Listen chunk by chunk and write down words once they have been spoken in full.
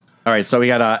All right, so we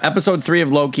got episode 3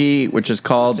 of Loki, which is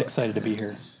called excited to be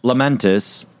here.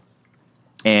 Lamentus.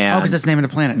 And because that's the name of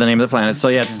the planet. The name of the planet. So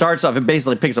yeah, it starts off. It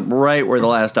basically picks up right where the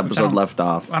last episode left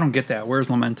off. I don't get that. Where's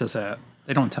Lamentus at?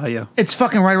 They don't tell you. It's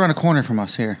fucking right around the corner from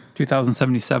us here.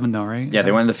 2077, though, right? Yeah,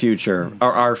 they went in the future,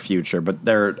 or our future, but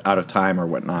they're out of time or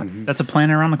whatnot. That's a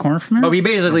planet around the corner from here? But we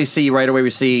basically see right away. We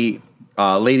see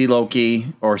Lady Loki,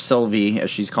 or Sylvie,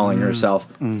 as she's calling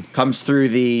herself, comes through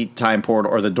the time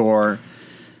portal or the door.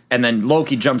 And then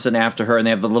Loki jumps in after her, and they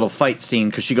have the little fight scene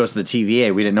because she goes to the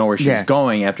TVA. We didn't know where she was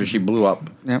going after she blew up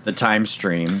the time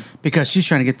stream. Because she's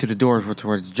trying to get to the door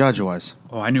where the judge was.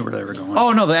 Oh, I knew where they were going.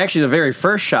 Oh, no, actually, the very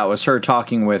first shot was her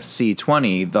talking with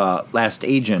C-20, the last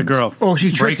agent. The girl. Oh,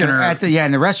 she tricked her at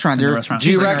in the restaurant.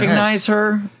 Do you recognize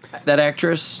her, that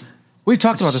actress? We've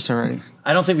talked about this already.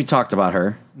 I don't think we talked about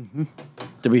her.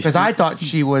 Because I thought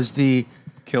she was the...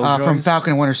 from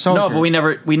Falcon and Winter Soldier. No,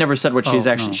 but we never said what she's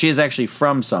actually. No. She is actually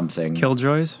from something.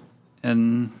 Killjoys,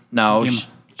 and no,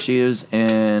 she is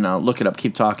in. I'll look it up.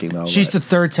 Keep talking though. She's the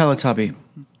third Teletubby,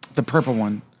 the purple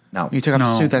one. No, you took off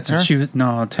the suit. That's her.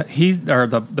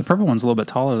 The purple one's a little bit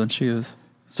taller than she is.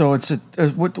 So it's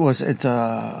what was it? Is there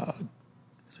a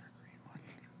green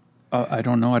one? I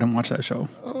don't know. I didn't watch that show.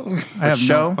 I have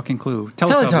no fucking clue.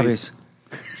 Teletubbies.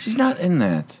 She's not in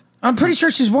that. I'm pretty sure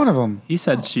she's one of them. He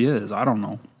said she is. I don't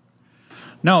know.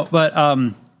 No, but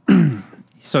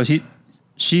so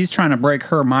she's trying to break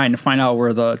her mind to find out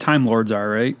where the Time Lords are,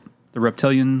 right? The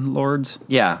reptilian lords.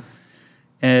 Yeah,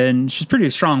 and she's pretty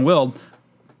strong-willed.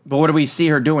 But what do we see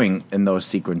her doing in those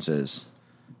sequences?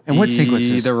 And what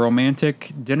sequences? The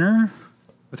romantic dinner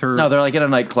with her. No, they're like at a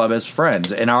nightclub as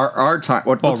friends. In our time,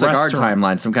 what looks like our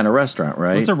timeline, some kind of restaurant,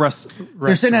 right? It's a restaurant.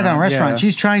 They're sitting at a restaurant. Yeah.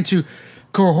 She's trying to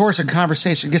coerce a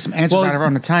conversation, get some answers out of her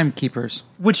on the timekeepers.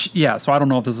 So I don't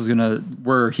know if this is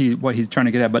what he's trying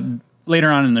to get at, but later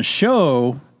on in the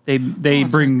show, they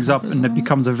brings up and it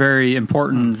becomes a very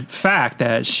important fact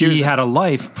that she had a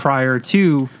life prior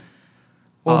to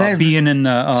being in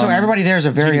the. So everybody there is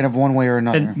a variant of one way or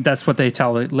another. And that's what they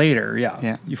tell it later.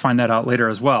 Yeah, you find that out later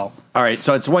as well. All right,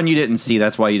 so it's one you didn't see.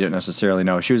 That's why you didn't necessarily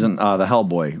know. She was in the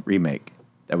Hellboy remake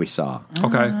that we saw.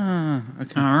 Okay.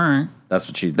 Okay. All right. That's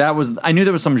what I knew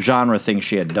there was some genre thing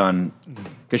she had done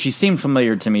because she seemed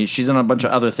familiar to me. She's in a bunch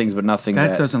of other things, but nothing.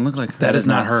 That doesn't look like her. That is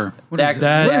not her. What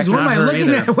am I looking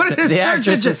at? What is the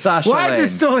actress is Sasha Lane. Why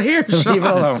is it still here? Leave it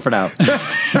alone for now.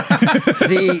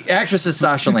 The actress is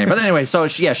Sasha Lane. But anyway, so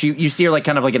you see her like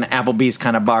kind of like an Applebee's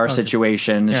kind of bar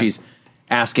situation. Yeah. She's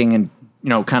asking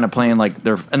and kind of playing like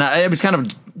it was kind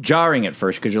of jarring at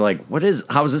first because you're like,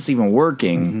 how is this even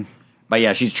working? Mm-hmm. But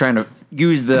yeah, she's trying to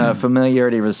use the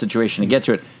familiarity of the situation to get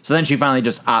to it. So then she finally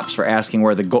just opts for asking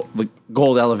where the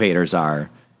gold elevators are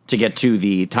to get to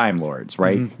the Time Lords,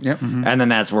 right? Mm-hmm. Yep. Mm-hmm. And then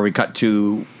that's where we cut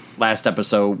to last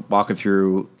episode, walking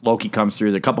through. Loki comes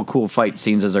through. There's a couple cool fight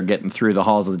scenes as they're getting through the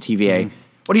halls of the TVA. Mm-hmm.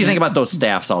 What do you think about those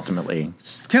staffs ultimately?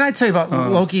 Can I tell you about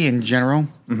Loki in general?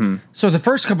 Mm-hmm. So the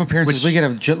first couple appearances we get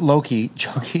of Loki.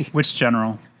 Which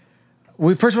general?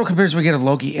 First of all, appearances we get of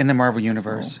Loki in the Marvel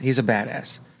Universe. He's a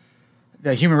badass.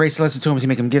 The human race listens to him to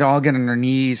make him get on their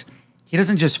knees. He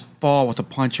doesn't just fall with a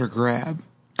punch or grab.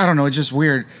 I don't know. It's just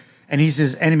weird. And he's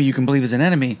his enemy you can believe is an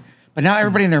enemy. But now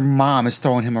everybody and their mom is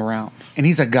throwing him around. And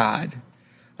he's a god.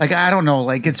 Like, I don't know.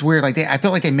 Like, it's weird. Like, I feel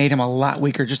like they made him a lot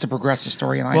weaker just to progress the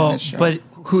storyline in this show. But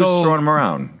who's throwing him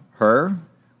around? Her?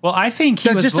 Well, I think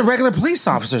just the regular police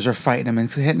officers are fighting him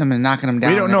and hitting him and knocking him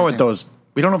down. We don't know what those...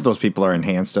 We don't know if those people are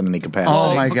enhanced in any capacity.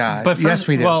 Oh, my God. But yes,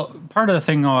 we do. Well, part of the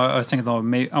thing I was thinking, though,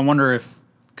 I wonder if,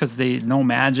 because they no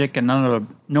magic and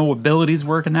no abilities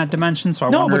work in that dimension, so I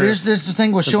wonder... No, but there's the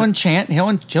thing where she'll enchant,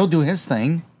 he'll do his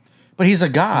thing, but he's a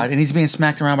god, and he's being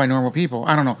smacked around by normal people.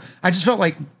 I don't know. I just felt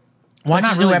like, watch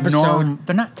this new episode...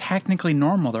 They're not technically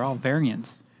normal. They're all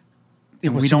variants.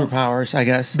 With superpowers, I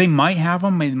guess. They might have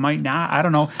them, they might not. I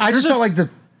don't know. I just felt like the...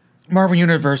 Marvel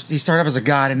Universe, he started off as a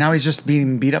god, and now he's just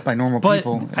being beat up by normal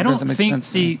people. I don't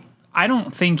think. I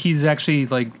don't think he's actually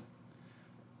like.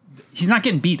 He's not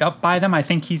getting beat up by them. I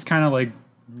think he's kind of like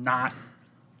not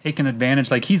taking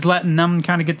advantage. Like he's letting them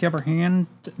kind of get the upper hand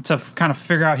to kind of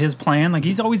figure out his plan. Like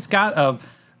he's always got a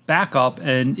backup,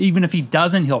 and even if he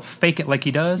doesn't, he'll fake it like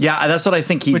he does. Yeah, that's what I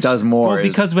think he does more. Well,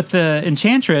 because with the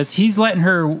Enchantress, he's letting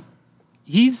her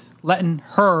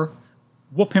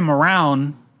whoop him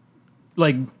around,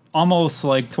 like. Almost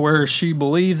like to where she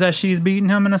believes that she's beating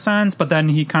him in a sense, but then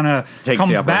he kind of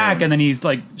comes back and then he's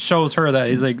like shows her that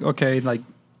he's like, okay, like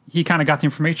he kind of got the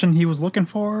information he was looking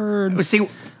for. But see,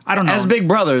 I don't know. As big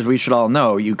brothers, we should all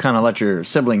know you kind of let your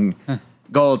sibling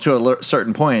go to a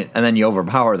certain point and then you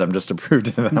overpower them just to prove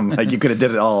to them like you could have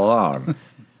did it all along.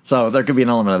 So there could be an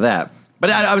element of that. But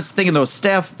I was thinking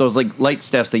those like light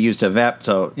staffs they use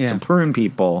to prune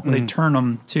people. They turn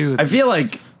them too. I feel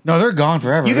like No, they're gone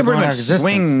forever. you can They're pretty going much out of existence.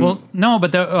 swing. Well, no,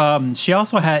 but she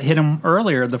also had hit him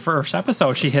earlier. The first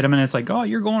episode, she hit him, and it's like, oh,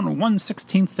 you're going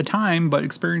 1/16 the time, but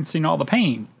experiencing all the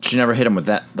pain. She never hit him with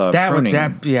that. The pruning.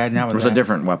 Not It with was that. a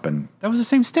different weapon. That was the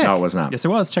same stick. No, it was not. Yes, it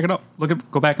was. Check it out.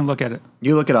 Go back and look at it.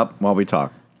 You look it up while we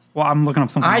talk. Well, I'm looking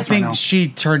up something I else right think now. she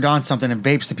turned on something and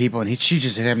vapes to people, and she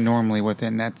just hit him normally with it,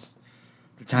 and that's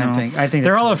the time thing. I think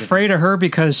They're that's all what it is. afraid of her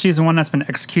because she's the one that's been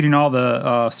executing all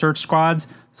the search squads,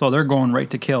 so they're going right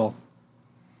to kill.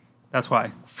 That's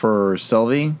why. For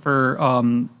Sylvie For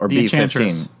or the B15?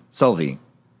 Enchantress. Sylvie.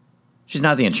 She's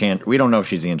not the enchantress. We don't know if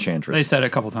she's the enchantress. They said it a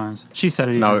couple times. She said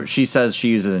it. No, even. she says she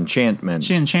uses enchantment.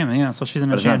 She's enchantment, yeah, so she's an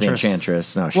but it's not the enchantress.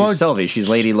 enchantress. No, she's Well, Sylvie. She's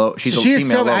Lady She's a She is female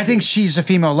Sylvie. Loki. I think she's a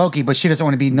female Loki, but she doesn't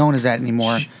want to be known as that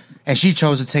anymore. And she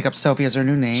chose to take up Sophie as her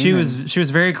new name. She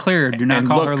was very clear. Do not And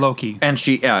call look- her Loki. And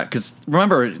because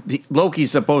remember,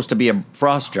 Loki's supposed to be a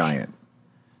frost giant.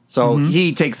 So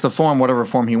he takes the form, whatever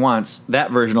form he wants. That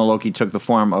version of Loki took the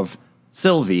form of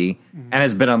Sylvie and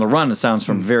has been on the run, it sounds,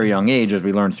 from a very young age, as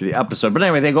we learned through the episode. But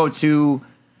anyway, they go to,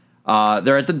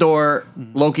 they're at the door.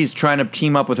 Loki's trying to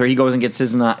team up with her. He goes and gets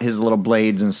his little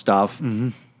blades and stuff.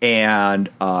 And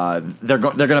they're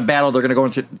going to battle. They're going to go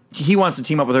into, he wants to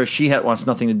team up with her. She wants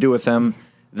nothing to do with him.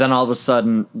 Then all of a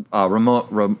sudden,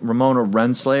 Ramona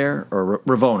Renslayer, or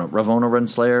Ravonna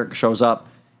Renslayer shows up,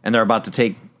 and they're about to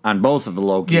take on both of the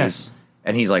Lokis. Yes.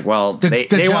 And he's like, well, The they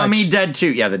judge. want me dead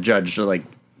too. Yeah, the judge. They're like,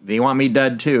 they want me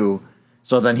dead too.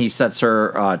 So then he sets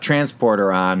her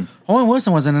transporter on. Owen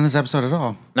Wilson wasn't in this episode at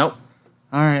all. Nope.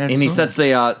 All right. And he sets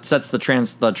the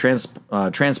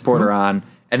transporter on,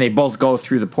 and they both go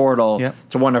through the portal Yep.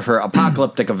 to one of her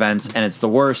apocalyptic events, and it's the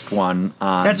worst one.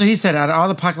 That's what he said. Out of all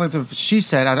the apocalyptic, she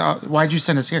said, why'd you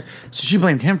send us here? So she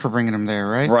blamed him for bringing him there,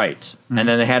 right? Right. And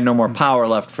then they had no more power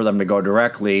left for them to go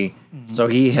directly. So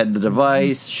he had the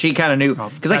device. She kind of knew,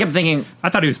 because I kept thinking, I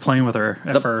thought he was playing with her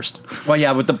at first. well,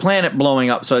 yeah, with the planet blowing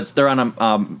up. So they're on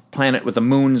a planet with the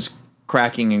moon's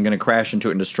cracking and going to crash into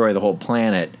it and destroy the whole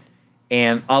planet.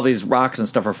 And all these rocks and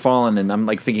stuff are falling. And I'm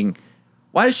like thinking,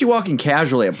 why is she walking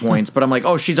casually at points? But I'm like,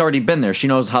 oh, she's already been there. She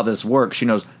knows how this works. She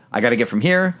knows I got to get from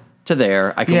here to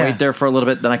there. I can Yeah. wait there for a little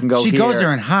bit, then I can go She here. goes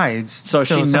there and hides. So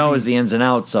she it's knows something- the ins and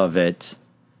outs of it,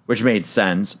 which made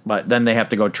sense. But then they have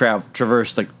to go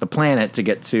traverse the planet to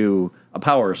get to a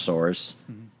power source.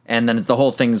 And then the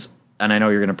whole thing's, and I know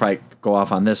you're going to probably go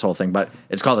off on this whole thing, but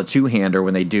it's called a two-hander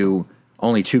when they do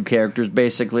only two characters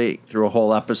basically through a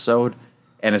whole episode.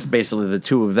 And it's basically the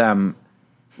two of them,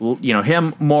 you know,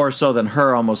 him more so than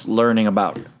her, almost learning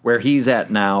about where he's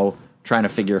at now, trying to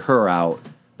figure her out.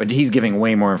 But he's giving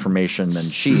way more information than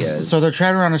she is. So they're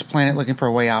traveling around this planet looking for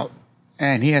a way out,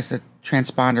 and he has the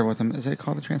transponder with him. Is it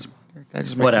called the transponder? Did I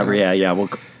just make Whatever, that up? yeah. Well,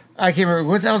 I can't remember.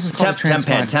 What else is called a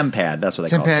transponder? Tempad, that's what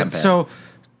they call it. Tempad. So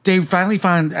they finally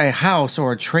find a house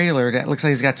or a trailer that looks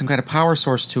like it's got some kind of power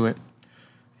source to it,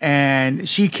 and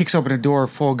she kicks open a door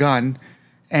full gun,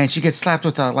 and she gets slapped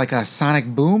with a sonic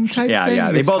boom type yeah, thing.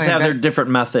 yeah. They Gets both slammed have their back. different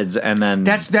methods, and then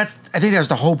That's. I think that was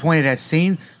the whole point of that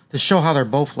scene, to show how they're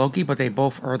both Loki, but they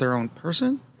both are their own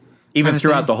person. even kind of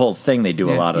throughout thing. the whole thing, they do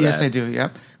a lot of yes, that. they do.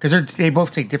 Yep, because they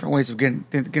both take different ways of getting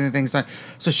things done.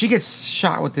 So she gets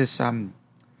shot with this.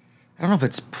 I don't know if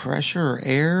it's pressure or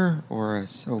air or a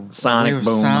Sonic wave of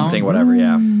boom, sound. something, whatever.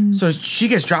 Yeah. So she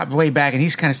gets dropped way back, and he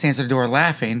kind of stands at the door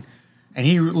laughing, and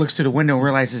he looks through the window and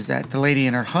realizes that the lady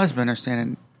and her husband are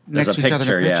standing There's next a to each other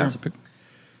picture, in a yeah. picture.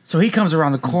 So he comes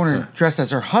around the corner dressed as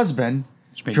her husband.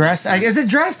 made Dressed? no sense. Is it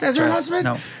dressed as her Dress. husband?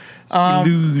 No.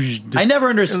 Illusioned. I never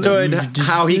understood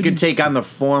how he could take on the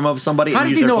form of somebody. How and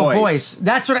does use he their know a voice?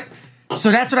 That's what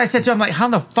I said to him. Like, how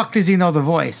the fuck does he know the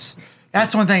voice?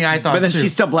 That's one thing I thought. But then too. she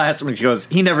still blasts him. She goes,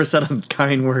 "He never said a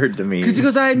kind word to me." Because he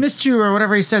goes, I missed you, or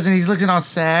whatever he says, and he's looking all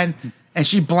sad, and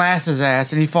she blasts his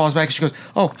ass, and he falls back, and she goes,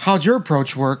 oh, how'd your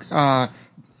approach work?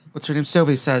 What's her name?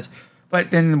 Sylvie says.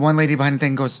 But then one lady behind the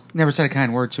thing goes, never said a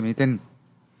kind word to me. Then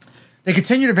they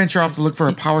continue to venture off to look for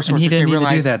a power source, And he which they didn't need to do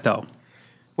realize, that, though.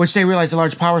 which they realize the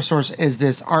large power source is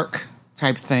this arc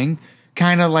type thing,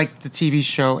 kind of like the TV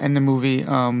show and the movie.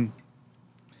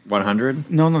 100.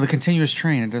 No, the continuous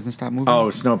train. It doesn't stop moving. Oh,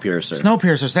 Snowpiercer.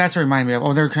 Snowpiercer. So that's what reminded me of.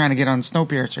 Oh, they're trying to get on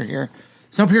Snowpiercer here.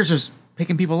 Snowpiercer's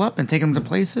picking people up and taking them to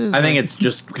places. I think it's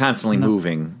just constantly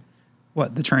moving.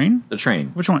 What, the train? The train.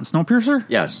 Which one? Snowpiercer?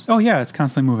 Yes. Oh, yeah, it's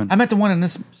constantly moving. I meant the one in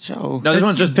this show. No, this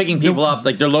one's just picking people up.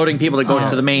 Like they're loading people to go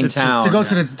to the main It's just town. To go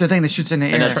to the thing that shoots in the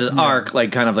air. and that's the arc,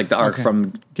 like kind of like the arc Okay.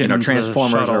 from Getting into the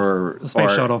Transformers shuttle, or the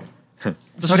space or- shuttle.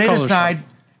 So they decide,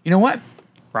 you know what?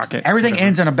 Rocket. Everything whatever.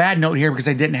 ends on a bad note here because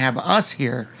they didn't have us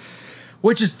here.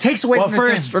 which is takes away Well,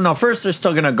 from first they're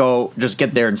still gonna go just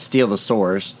get there and steal the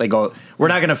source. They go, we're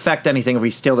not gonna affect anything if we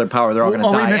steal their power. They're all gonna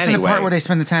Are we die missing anyway. the part where they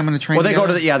spend the time on the train? Well, they go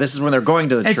to together? this is when they're going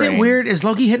to the Is train. it weird? Is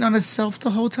Loki hitting on himself the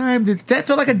whole time? Did that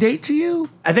feel like a date to you?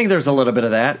 I think there's a little bit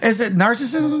of that. Is it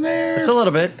narcissism there? It's a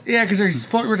little bit. Yeah, because he's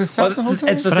flirting with himself the whole time.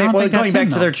 It's the But I same. don't Well, think going that's back him,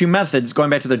 to though. their two methods. Going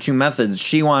back to their two methods.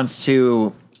 She wants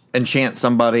to enchant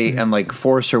somebody and like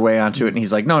force her way onto it, and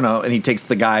he's like, no, and he takes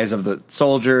the guise of the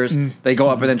soldiers. They go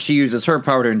up, and then she uses her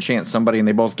power to enchant somebody, and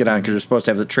they both get on because you're supposed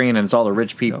to have the train, and it's all the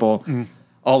rich people.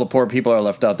 All the poor people are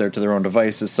left out there to their own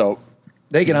devices. So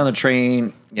they get on the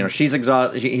train. You know, she's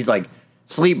exhausted. He's like,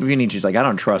 sleep if you need. She's like, I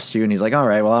don't trust you, and he's like, all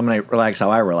right, well, I'm gonna relax how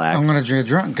I relax. I'm going to get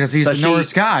drunk because he's the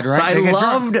Norse god, right? So I They get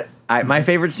drunk. loved. My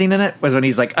favorite scene in it was when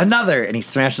he's like, another, and he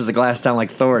smashes the glass down like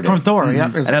Thor did. From Thor,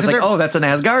 yep. And I was like, oh, that's an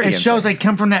Asgardian. It shows thing. they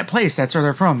come from that place. That's where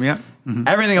they're from. Yep.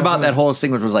 Everything about that whole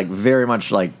sequence was like very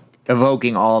much like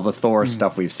evoking all the Thor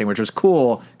stuff we've seen, which was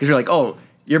cool because you're like, oh,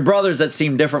 you're brothers that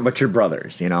seem different, but you're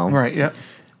brothers, you know? Right. Yep.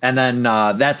 And then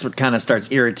that's what kind of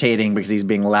starts irritating because he's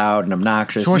being loud and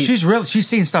obnoxious. So He's- she's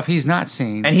seeing stuff he's not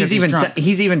seeing, and he's even drunk.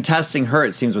 he's even testing her.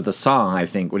 It seems with the song. I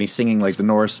think when he's singing like the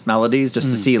Norse melodies,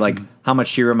 just to see like how much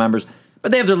she remembers.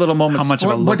 But they have their little moments. How much of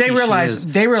a Well, Loki but they she realize-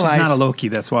 is. they realize- she's not a Loki.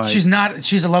 That's why She's not.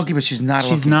 She's a Loki, but she's not. A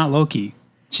She's Loki. not Loki.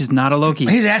 She's not a Loki.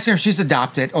 He's asking if she's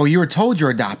adopted. Oh, you were told you're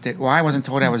adopted. Well, I wasn't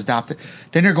told I was adopted.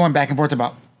 Then they're going back and forth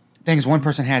about things one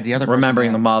person had, the other person remembering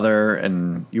had. the mother,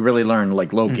 and you really learn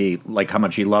like Loki, like how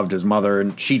much he loved his mother,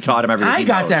 and she taught him everything. I he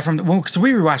got knows. that from because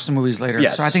we rewatched the movies later,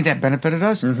 Yes. so I think that benefited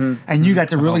us. And you got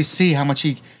to really see how much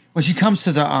he when she comes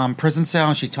to the prison cell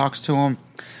and she talks to him.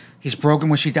 He's broken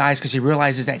when she dies because he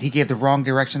realizes that he gave the wrong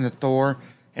direction to Thor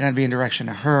and not being direction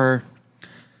to her.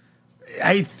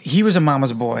 He was a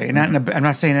mama's boy, and not in I'm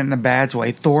not saying it in a bad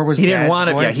way. Thor was He didn't Dad's want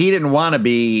to. boy. Yeah, he didn't want to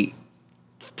be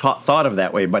thought of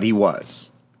that way, but he was.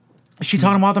 She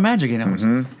taught him all the magic he knows,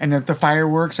 and the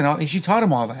fireworks and all. She taught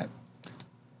him all that.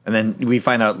 And then we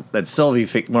find out that Sylvie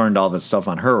learned all that stuff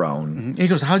on her own. He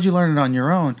goes, "How'd you learn it on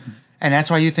your own?" And that's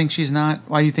why you think she's not.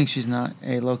 Why do you think she's not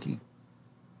a Loki?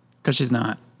 Because she's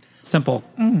not. Simple.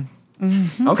 Okay,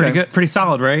 Pretty good. Pretty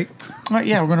solid, right? All right,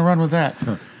 yeah, we're gonna run with that,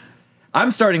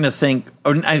 I'm starting to think.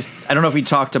 I don't know if we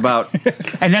talked about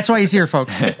and that's why he's here,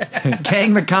 folks.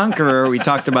 Kang the Conqueror. We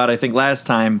talked about I think last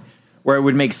time where it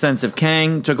would make sense if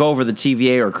Kang took over the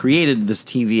TVA or created this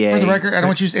TVA. For the record, I don't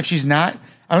want you. If she's not,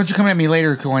 I don't want you coming at me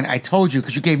later going, "I told you,"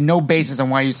 because you gave no basis on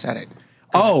why you said it.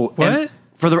 Oh, What? and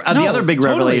for the No, other big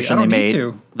totally. revelation I they don't need made,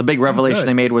 to. the big revelation good.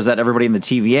 they made was that everybody in the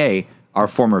TVA are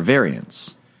former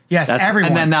variants. Yes, everyone.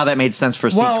 And then now that made sense for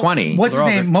C20. What's his They're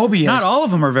all name? var- Mobius. Not all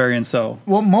of them are variants, though.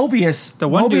 Well, Mobius. The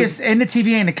one Mobius in the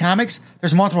TVA and the comics.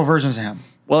 There's multiple versions of him.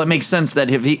 Well, it makes sense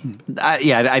that if he,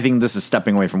 I think this is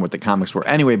stepping away from what the comics were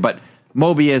anyway. But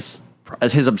Mobius,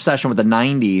 his obsession with the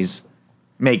 '90s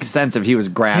makes sense if he was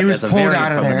grabbed He was as a pulled variant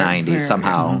out of from the there. '90s Yeah.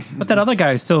 somehow. But that other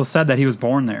guy still said that he was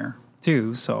born there,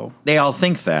 too, so. They all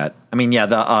think that. I mean, yeah,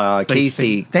 the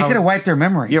Casey. They could have wiped their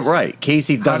memories. You're right.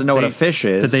 Casey doesn't know what a fish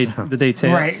is. Did they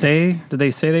Right. say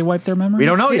they wiped their memories? We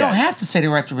don't know They yet. don't have to say they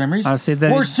wiped their memories. I say that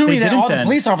We're assuming they that all didn't the then.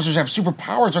 police officers have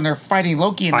superpowers when they're fighting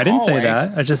Loki in the I didn't say hallway.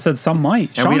 that. I just said some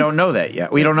might. and we Sean's- don't know that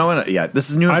yet. We don't know it yet. This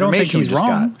is new I don't think information he's we just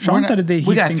wrong. got. Sean We're not- said that he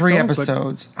we got thinks 3 so, but-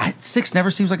 episodes. 6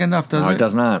 never seems like enough, does No, it? it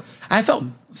does not. I felt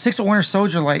 6 of Winter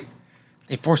Soldier like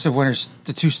they forced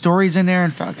the 2 stories in there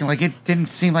and fucking like it didn't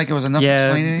seem like it was enough to Yeah,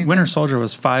 explain anything. Winter Soldier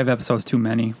was 5 episodes too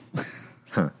many.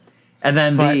 And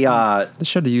then But- They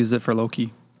should have used it for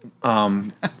Loki.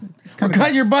 We're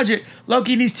cutting your budget.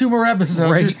 Loki needs 2 more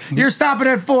episodes. Right. You're stopping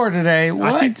at 4 today. I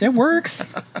What? think it works.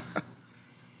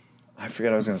 I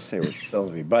forget what I was going to say with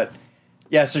Sylvie, but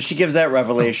yeah. So she gives that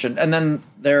revelation, and then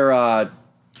they're I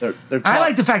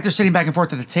like the fact they're sitting back and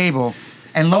forth at the table,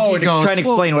 and Loki Oh, and goes, it's trying to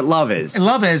explain what love is.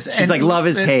 "Love is." She's like, "Love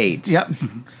is hate." Yep.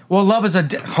 Well, love is a.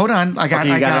 Hold on, I got. Okay,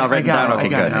 you I got it all got. I written got. down? I Okay,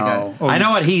 got. good. I got. Oh, I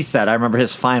know what he said. I remember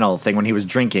his final thing when he was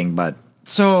drinking, but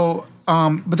So,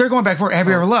 but they're going back for. Have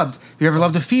you ever loved? Have you ever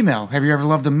loved a female? Have you ever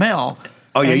loved a male?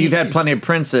 oh yeah, And you've he- had plenty of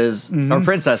princes or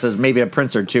princesses, maybe a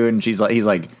prince or two, and he's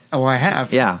like, Oh, I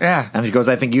have. yeah, Yeah. and he goes,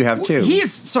 I think you have too. He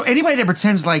is so anybody that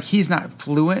pretends like he's not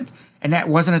fluent and that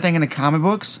wasn't a thing in the comic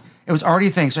books, it was already a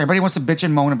thing. So everybody wants to bitch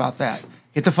and moan about that.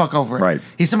 Get the fuck over it. Right.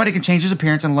 He's somebody who can change his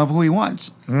appearance and love who he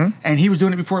wants. And he was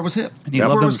doing it before it was hip. And he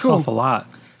Before loved it was himself cool. a lot.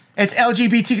 It's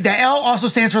LGBT. The L also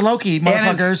stands for Loki,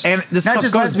 motherfuckers. and this Not stuff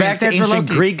just goes lesbian, back it to stands for ancient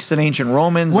Loki. Greeks and ancient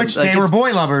Romans, Which like, they were it's-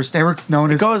 boy lovers. They were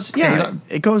known as. It goes, yeah,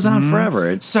 it goes on forever.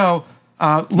 It's So,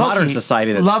 Loki, modern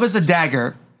society that's- love is a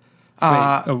dagger.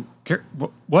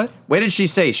 What? What did she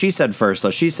say? She said first, though.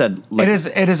 She said, like,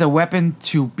 It is a weapon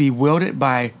to be wielded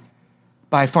by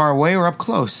by far away or up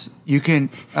close. You can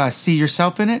see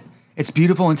yourself in it. It's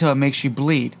beautiful until it makes you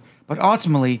bleed. But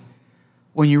ultimately,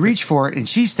 when you reach for it and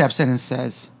she steps in and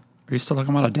says, Are you still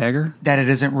talking about a dagger? that it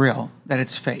isn't real, that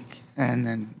it's fake. And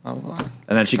then blah, blah, blah.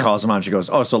 And then she calls him on. She goes,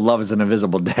 "Oh, so love is an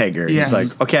invisible dagger." Yes. He's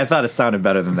like, "Okay, I thought it sounded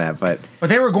better than that, but But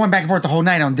they were going back and forth the whole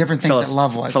night on different things that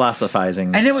love was.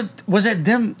 philosophizing." And it was it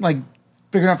them like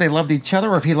figuring out if they loved each other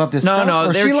or if he loved himself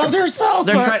or they're she loved herself?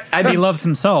 They're but- trying. He loves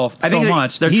himself I think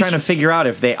much. they're trying to figure out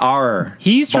if they are.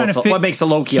 He's trying both to what makes a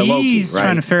Loki a Loki. He's right?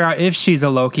 trying to figure out if she's a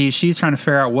Loki. She's trying to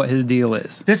figure out what his deal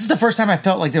is. This is the first time I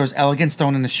felt like there was elegance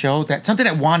thrown in the show. That something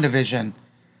that WandaVision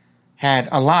had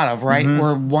a lot of, right?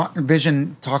 Where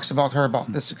Vision talks about her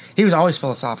about this. He was always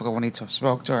philosophical when he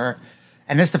spoke to her.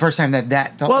 And this is the first time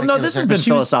that felt Well, like no, it was this has her. been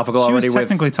She was- philosophical already She was with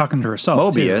technically talking to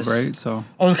herself, Mobius. too, right? So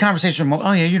Oh, the conversation.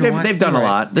 Oh, yeah, you know what? They've done You're a right.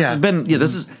 lot. This Yeah. has been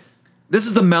this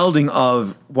is the melding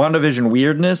of WandaVision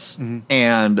weirdness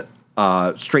and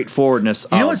straightforwardness.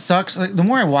 You know what sucks? Like, the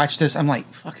more I watch this, I'm like,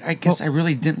 fuck, I guess I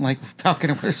really didn't like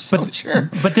Falcon and Winter Soldier.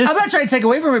 but this- I'm not trying to take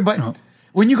away from it, but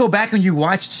when you go back and you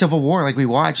watch Civil War like we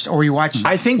watched, or you watch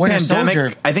I think Winter pandemic.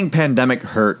 Soldier, I think pandemic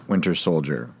hurt Winter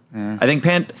Soldier. I think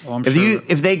I'm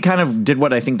if they kind of did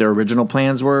what I think their original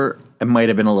plans were, it might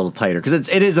have been a little tighter because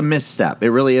it is a misstep. It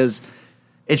really is.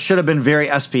 It should have been very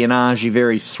espionage,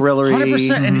 very thrillery,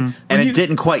 100%. and when it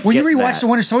didn't quite. When get you rewatch that. the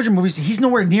Winter Soldier movies, he's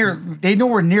nowhere near. They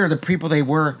nowhere near the people they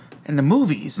were in the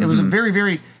movies. It was a very,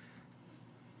 very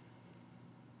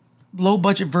low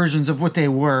budget versions of what they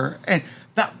were, and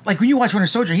that, like when you watch Winter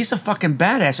Soldier, he's a fucking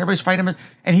badass. Everybody's fighting him,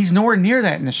 and he's nowhere near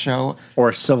that in the show.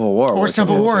 or Civil War, Or which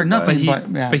Civil was War, it, nothing.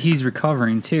 but- But he's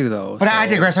recovering too, though. But I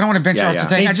digress. I don't want to venture Yeah, off yeah. the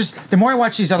thing. I just the more I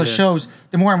watch these other shows,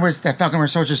 the more I'm that Falcon Winter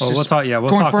Soldier is Well, just we'll talk- yeah, we'll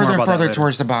going talk more further and about that further later.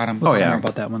 towards the bottom. We'll Oh, talk yeah. more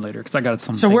about that one later because I got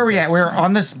some. So where things we at? We're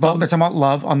on this boat. They're talking about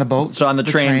love on the boat. So on the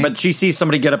train, but she sees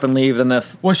somebody get up and leave, then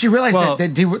Well, she realized Well,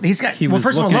 that he's got. he Well, was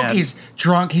first of all, looking at- Loki's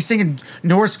drunk. He's singing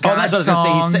Norse god that's what I was songs.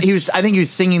 gonna say. He was. I think he was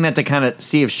singing that to kind of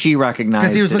see if she recognized.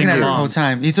 Because he was looking at her the along. whole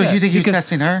time. You think he was because-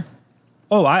 testing her?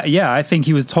 Oh, I think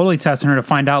he was totally testing her to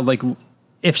find out like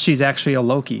if she's actually a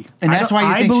Loki. And that's why you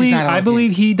I think she's believe not a I Loki.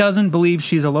 believe he doesn't believe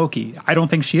she's a Loki. I don't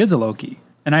think she is a Loki.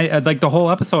 And I like the whole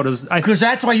episode is Because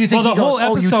that's why you think Well, he the whole goes,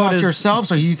 "Oh, you episode taught is- yourself."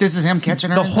 So this is him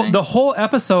catching her. the whole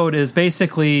episode is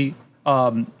basically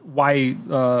why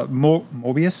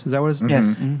Mobius, is that what it is?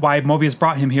 Yes. Why Mobius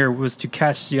brought him here was to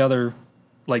catch the other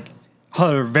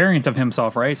variant of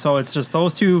himself, right? So it's just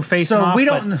those two facing So off. we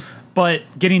don't- but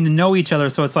getting to know each other.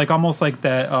 So it's like almost like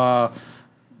that.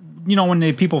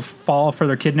 When people fall for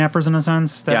their kidnappers in a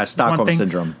sense. That Yeah, Stockholm one thing.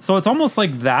 syndrome. So it's almost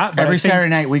like that. But Every I think Saturday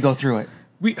night we go through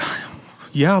it.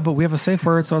 yeah, but we have a safe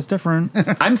word, so it's different.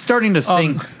 I'm starting to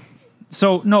think.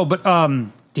 So no, but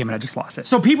damn it, I just lost it.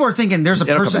 So people are thinking there's a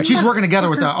It'll come person. back. She's working together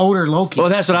with the older Loki. Well,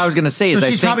 that's what I was going to say. So Is I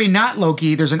she's think, probably not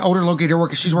Loki. There's an older Loki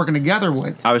she's working together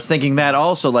with. I was thinking that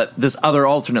also that this other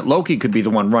alternate Loki could be the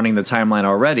one running the timeline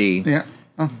already, Yeah.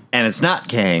 Oh, and it's not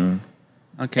Kang.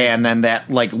 okay. And then that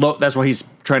that's why he's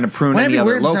trying to prune Wouldn't it any be other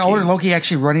weird if it's Loki. an older Loki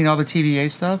actually running all the TVA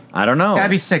stuff? I don't know.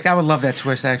 That'd be sick. I would love that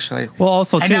twist, actually. Well,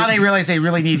 also and too, now they realize they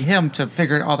really need him to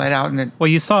figure all that out. And then well,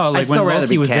 you saw like when still rather Loki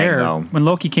be was Kang, there. though. When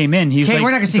Loki came in, he's Kang- like,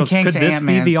 we're not gonna see he goes, Kang could to this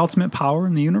Ant-Man." be the ultimate power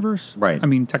in the universe? Right. I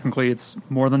mean, technically, it's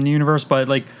more than the universe, but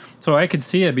like, so I could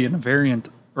see it being a variant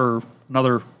or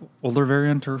another older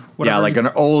variant or whatever. Yeah, like an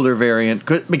older variant.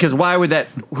 Because why would that?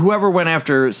 Whoever went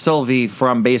after Sylvie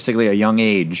from basically a young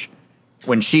age,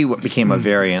 when she became a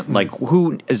variant, like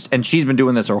who is? And she's been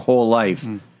doing this her whole life.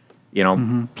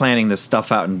 Planning this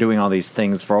stuff out and doing all these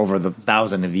things for over the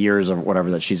 1,000 of years or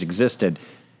whatever that she's existed.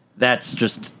 That's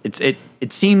just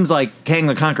it seems like Kang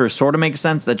the Conqueror sort of makes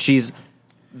sense that she's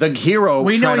the hero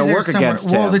trying to he's there work somewhere.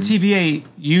 against Well, him. the TVA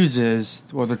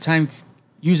the time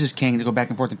uses Kang to go back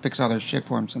and forth and fix all their shit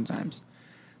for him sometimes.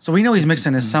 So we know he's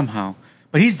mixing this somehow.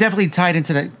 But he's definitely tied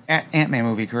into the Ant-Man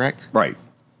movie, correct? Right.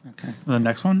 Okay. the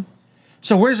next one.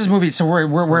 So where's this movie? So where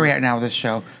are we at now with this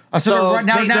show? So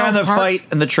they're they're on the Park- fight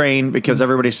in the train because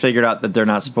everybody's figured out that they're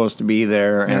not supposed to be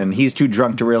there, and he's too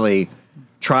drunk to really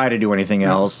try to do anything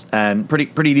else. And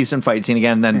pretty decent fight scene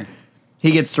again. Then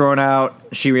he gets thrown out.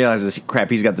 She realizes, crap,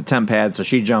 he's got the temp pad, so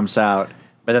she jumps out.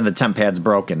 But then the temp pad's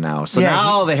broken now, so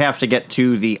now they have to get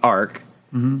to the Ark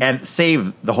and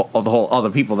save all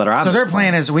the people that are on. So this their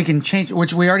plan is we can change,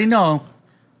 which we already know.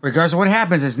 Regardless of what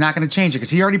happens, it's not going to change it because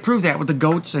he already proved that with the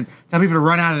goats and tell people to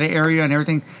run out of the area and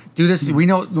everything. Do this. We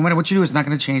know no matter what you do, it's not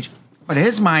going to change. But in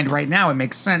his mind, right now, it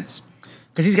makes sense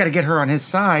because he's got to get her on his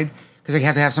side because they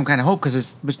have to have some kind of hope because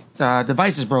his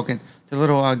device is broken. The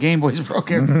little Game Boy is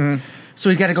broken.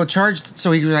 So he got to go charge.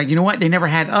 So he was like, you know what? They never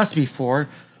had us before.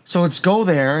 So let's go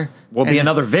there. Will be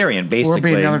another variant,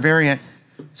 basically. Or be another variant.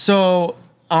 So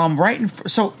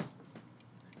So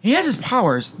he has his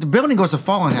powers. The building goes to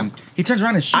fall on him. He turns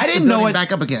around and shoots I didn't the know building it.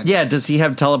 back up again. Yeah, does he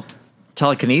have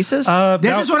telekinesis?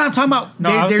 This is what I'm talking about. No,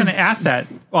 I was going to ask that.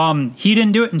 He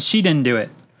didn't do it, and she didn't do it.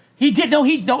 He did. No,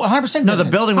 100%. no, the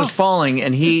building was falling,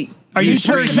 and he. Are you used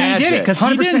sure he did it? magic. Because he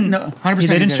 100% didn't. no, 100% He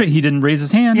didn't. he did. He didn't raise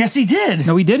his hand. Yes, he did.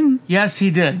 No, he didn't. Yes,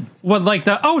 he did. What, like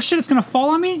oh shit, it's gonna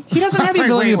fall on me? He doesn't have the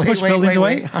ability to push buildings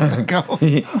away. How's it go? Oh,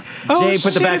 Jay put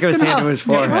the shit, back of it's his hand gonna- to his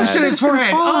forehead. Oh shit, his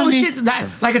forehead. fall on Oh me. shit,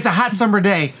 like it's a hot summer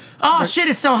day. Oh shit,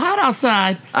 it's so hot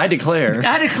outside. I declare.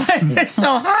 I declare it's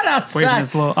so hot Waving outside.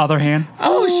 his little other hand.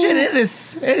 Oh shit, it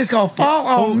is gonna fall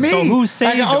on me. So who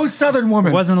saved like an old him? Southern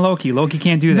woman? It wasn't Loki. Loki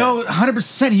can't do that. No,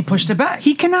 100%. He pushed it back.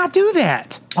 He cannot do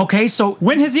that. Okay, so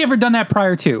When has he ever done that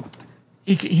prior to?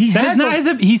 he That has is not those-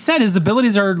 his. He said his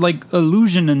abilities are like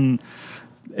illusion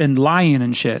and lying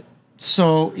and shit.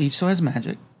 So he still has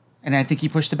magic, and I think he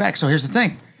pushed it back. So here's the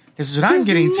thing. This is what I'm He's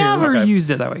getting never to.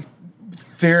 used it that way.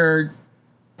 They're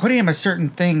putting him a certain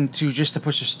thing just to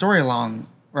push the story along,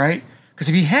 right? Because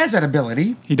if he has that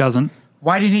ability, He doesn't.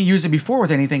 why didn't he use it before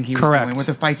with anything he was Correct. doing with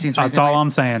the fight scenes? or That's anything all like-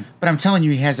 I'm saying. But I'm telling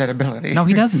you, he has that ability. No,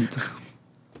 he doesn't.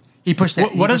 He pushed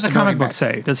it. What does the comic book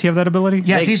say? Does he have that ability?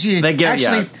 Yes, They give- actually,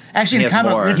 yeah. actually, He in the has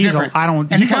comic more. book, it's He's different. I don't. In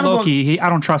the He's a comic book- Loki. I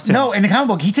don't trust him. No, in the comic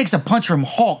book, he takes a punch from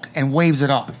Hulk and waves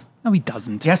it off. No, he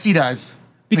doesn't. Yes, he does.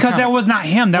 Because that was not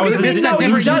him. That was This is a No, he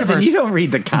different doesn't. universe. You don't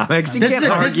read the comics. You This can't is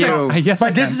a- this is a- argue. Yes, I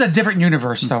but this can. is a different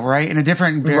universe, though, right? And a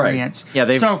different variance. Yeah,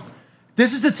 they've- So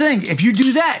this is the thing. If you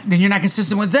do that, then you're not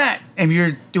consistent with that. And if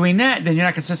you're doing that, then you're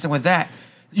not consistent with that.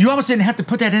 You almost didn't have to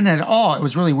put that in at all. It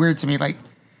was really weird to me. Like,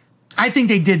 I think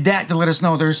they did that to let us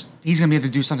know he's going to be able to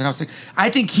do something else. I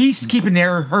think he's keeping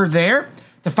her there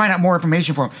to find out more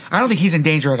information for him. I don't think he's in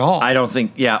danger at all. I don't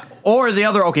think. Yeah. Or the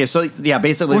other. Okay. So yeah,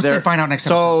 basically We'll they're find out next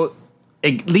So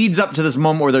it leads up to this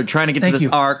moment where they're trying to get Thank to this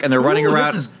you. arc, and they're running Ooh,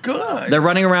 around. This is good. They're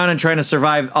running around and trying to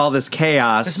survive all this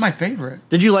chaos. This is my favorite.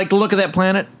 Did you like the look of that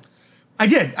planet? I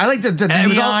did. I like the And it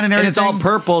was neon all, and everything. it's all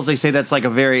purples. They say that's like a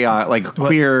very like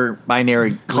queer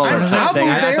binary color I'll type go thing.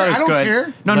 I there. thought it was I don't good.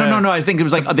 care. No. I think it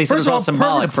was like they said it First was of all all,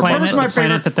 symbolic purple- for purple's both. my The planet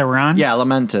favorite. that they were on. Yeah,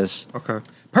 Lamentus. Okay.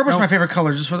 Purple's my favorite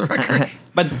color, just for the record.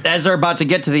 But as they're about to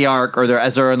get to the arc, or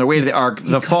as they're on their way to the arc,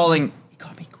 He called me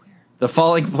queer. the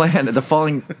falling planet, the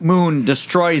falling moon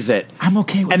destroys it. I'm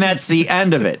okay with and it. that's the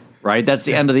end of it, right? That's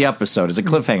the end of the episode. It's a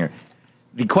cliffhanger.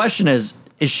 The question is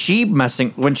she messing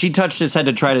when she touched his head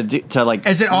to try to like?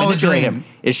 Is it all a manipulate dream? him?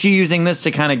 Is she using this to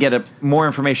kind of get more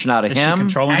information out of Is she him?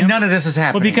 controlling And him? none of this is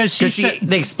happening. Well, because she Because said,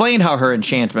 they explained how her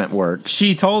enchantment works.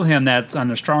 she told him that on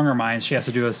the stronger minds she has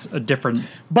to do a different.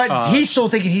 But he's still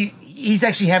thinking he's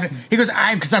actually having. He goes,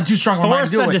 because I'm too strong. Thor for mine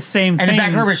to do said it. the same And in back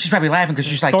thing. of her, she's probably laughing because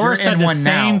she's like, Thor "You're said in the one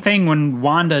same now." thing when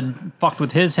Wanda fucked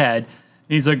with his head.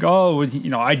 He's like, oh,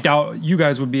 I doubt you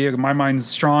guys would be. My mind's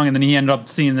strong, and then he ended up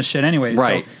seeing the shit anyway.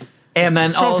 Right. And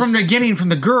then So from the beginning, from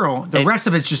the girl, the rest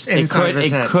of it's just inside of his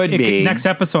head. could be. Next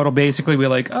episode will basically be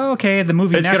like, oh, okay, the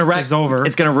movie it's next gonna is over.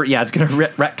 It's gonna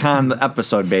retcon the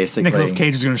episode basically. Nicolas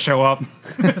Cage is going to show up.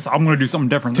 So I'm going to do something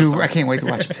different. this Dude, I time. can't wait to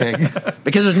watch Pig.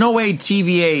 Because there's no way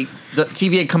the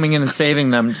TVA coming in and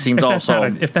saving them seems also.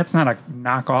 If that's not a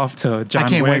knockoff to John I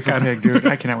can't Wick, wait for I don't- Pig, dude.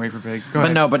 I cannot wait for Pig. Go But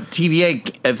ahead. no, but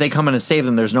TVA, if they come in and save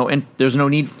them, there's no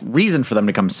reason for them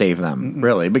to come save them,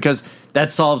 really, because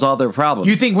that solves all their problems.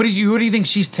 You think what do you think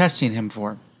she's testing him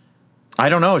for? I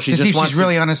don't know. She To see just if wants she's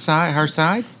really on his side, her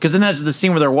side. because then that's the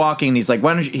scene where they're walking. And he's like,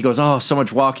 "Why don't you?" He goes, "Oh, so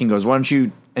much walking." He goes, "Why don't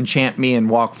you enchant me and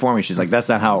walk for me?" She's like, "That's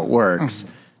not how it works."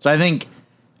 So I think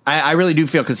I really do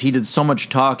feel because he did so much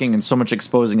talking and so much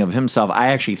exposing of himself. I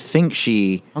actually think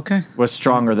she Okay. was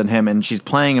stronger than him, and she's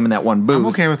playing him in that one booth. I'm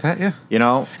okay with that. Yeah. You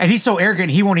know, And he's so arrogant,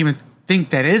 he won't even think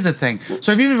that is a thing.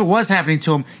 So even if it was happening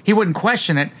to him, he wouldn't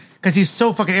question it because he's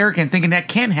so fucking arrogant, thinking that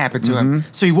can happen to him.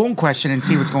 So he won't question it and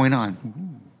see what's going on.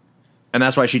 and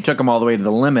that's why she took him all the way to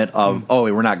the limit of, oh,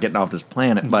 we're not getting off this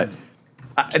planet. But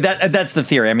that's the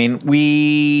theory. I mean,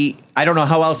 I don't know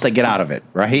how else they get out of it,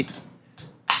 right?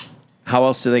 How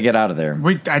else do they get out of there?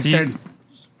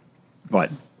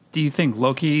 What? Do you think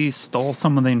Loki stole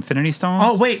some of the Infinity Stones?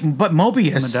 Oh wait, but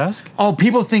Mobius On the desk? Oh,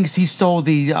 people thinks he stole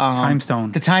the Time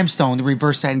Stone. the time stone, to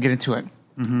reverse that and get into it.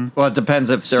 Well, it depends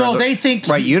if they're So in the they think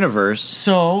right he- universe.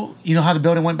 So you know how the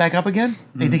building went back up again?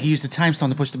 They think he used the time stone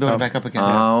to push the building back up again.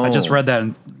 Oh, I just read that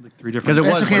in like 3 different. 'Cause it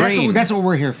That's was okay. green. That's what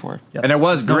we're here for. Yes. and it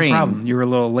was No green. problem. You were a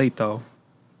little late though.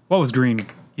 What was green?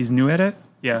 He's new at it.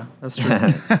 Yeah, that's true.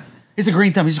 He's a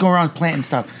green thumb. He's going around planting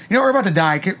stuff. You know, we're about to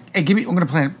die. Hey, give me. I'm going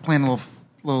to plant a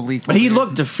little leaf. But over he here.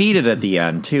 looked defeated at the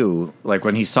end too, like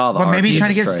when he saw the. But maybe he's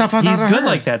arc. trying to get stuff out He's of good her.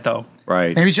 like that though.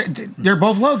 Right. Maybe they're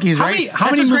both Lokis, How right? many- how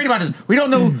That's many what's mo- great about this. We don't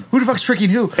know who the fuck's tricking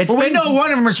who. It's But we been- know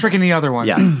one of them is tricking the other one.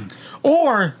 Yes.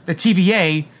 Or the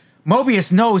TVA,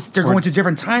 Mobius knows they're going to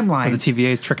different The timelines.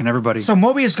 TVA is tricking everybody. So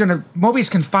Mobius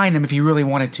can find him if he really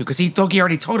wanted to, because Loki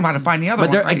already told him how to find the other But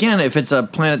one. Right? again, if it's a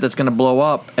planet that's going to blow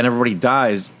up and everybody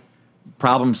dies,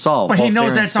 problem solved. But he Whole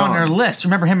knows theory's that's on gone. their list.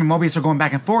 Remember, him and Mobius are going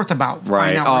back and forth about Right.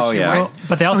 finding out Oh, which yeah. right? Well,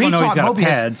 but they also he know he's taught got a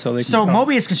pad, so they can go.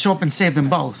 Mobius can show up and save them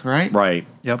both, right? Right.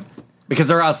 Yep. Because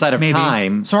they're outside of Maybe.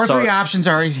 time. So our three options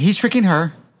are: he's tricking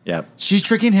her, Yeah. she's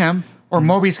tricking him, or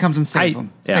Mobius comes and saves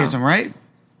him. Yeah. Saves him, right?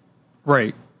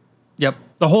 Right. Yep.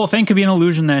 The whole thing could be an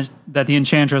illusion that the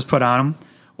Enchantress put on him,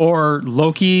 or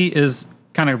Loki is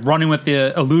kind of running with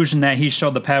the illusion that he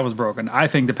showed the pad was broken. I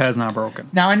think the pad's not broken.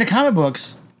 Now, in the comic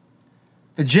books,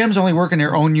 the gems only work in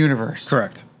their own universe.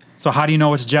 Correct. So how do you know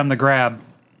which gem to grab?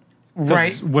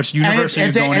 Right. Which universe are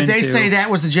you going if they into? say that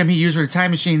was the gem he used for the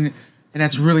time machine, then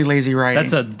that's really lazy writing.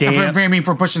 That's a damn- I mean,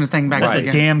 for pushing the thing back. That's again.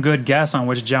 a damn good guess on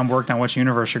which gem worked on which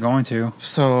universe you're going to.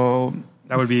 So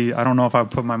That would be. I don't know if I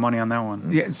would put my money on that one.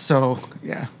 yeah. So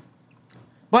yeah.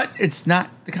 But it's not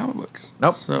the comic books.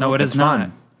 Nope. So No, it It's is not.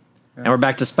 fun. And we're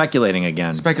back to speculating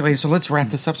again. speculating. So let's wrap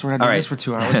this up. So we're not doing All right. this for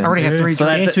 2 hours. I already have three. So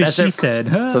that's That's it. what That's she it. said.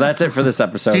 So that's it for this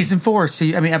episode. Season 4.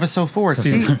 Episode 4.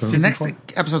 See, the next four.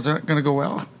 episodes aren't going to go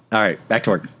well. All right. Back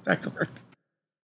to work. Back to work.